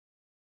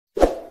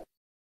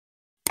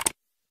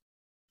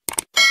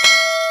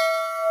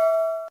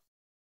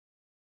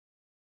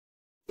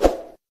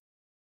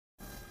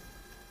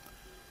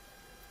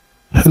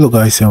Hello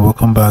guys, and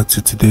welcome back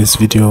to today's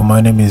video.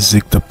 My name is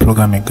Zeke, the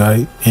programming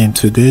guy. In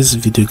today's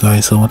video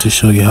guys, I want to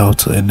show you how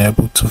to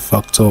enable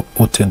two-factor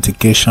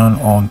authentication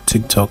on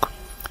TikTok.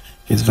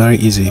 It's very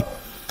easy.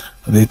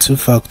 The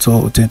two-factor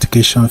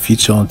authentication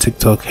feature on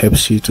TikTok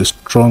helps you to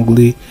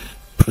strongly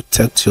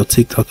protect your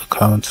TikTok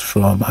account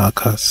from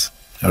hackers.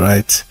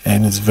 Alright,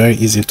 and it's very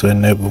easy to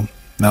enable.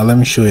 Now let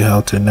me show you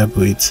how to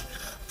enable it.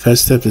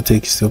 First step to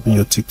take is to open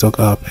your TikTok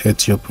app, head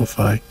to your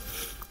profile,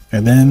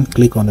 and then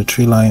click on the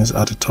three lines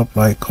at the top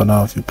right corner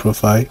of your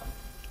profile.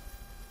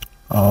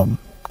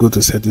 Go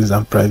to settings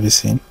and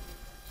privacy.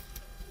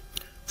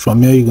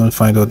 From here you're going to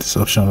find out this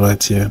option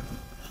right here.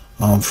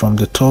 From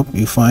the top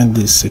you find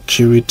the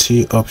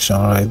security option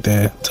right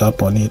there.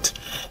 Tap on it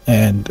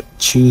and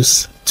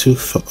choose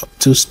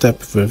two-step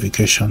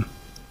verification.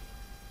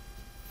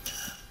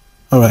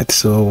 Alright,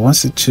 so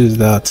once you choose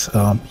that,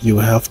 you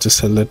have to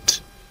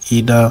select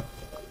either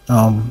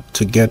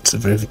to get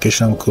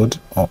verification code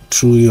or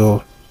through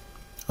your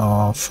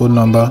phone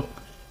number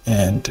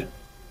and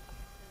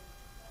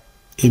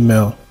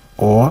email,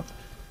 or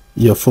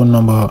your phone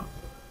number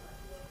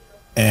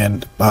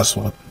and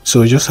password.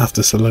 So you just have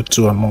to select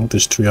two among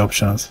these three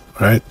options,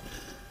 right?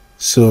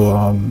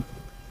 So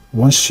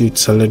once you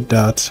select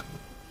that,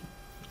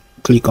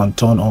 click on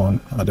turn on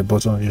at the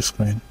bottom of your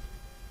screen.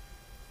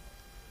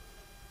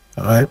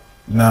 All right,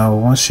 now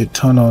once you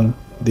turn on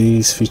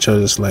these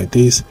features like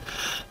this,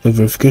 the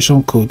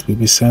verification code will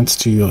be sent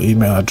to your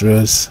email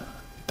address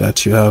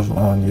that you have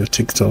on your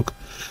TikTok.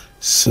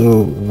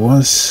 So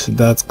once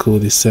that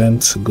code is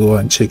sent, go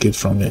and check it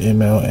from your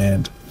email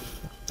and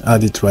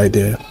add it right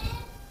there.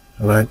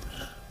 All right,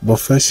 but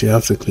first you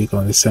have to click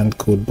on the send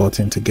code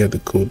button to get the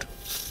code.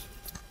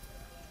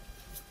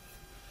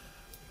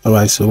 All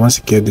right, so once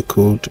you get the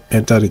code,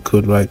 enter the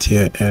code right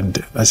here,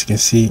 and as you can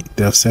see,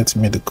 they have sent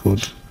me the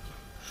code.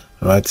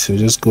 All right, so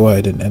just go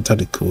ahead and enter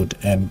the code,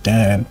 and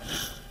then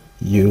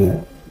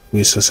you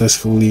will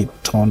successfully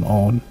turn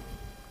on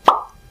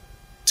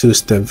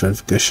two-step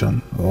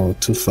verification or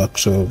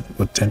two-factor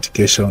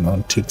authentication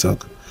on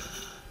TikTok.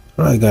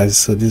 Alright guys,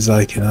 so this is how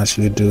I can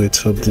actually do it.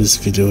 Hope this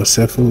video was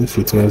helpful. If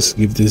it was,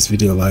 give this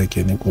video a like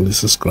and equally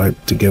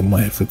subscribe to get more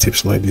helpful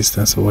tips like this.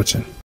 Thanks for watching.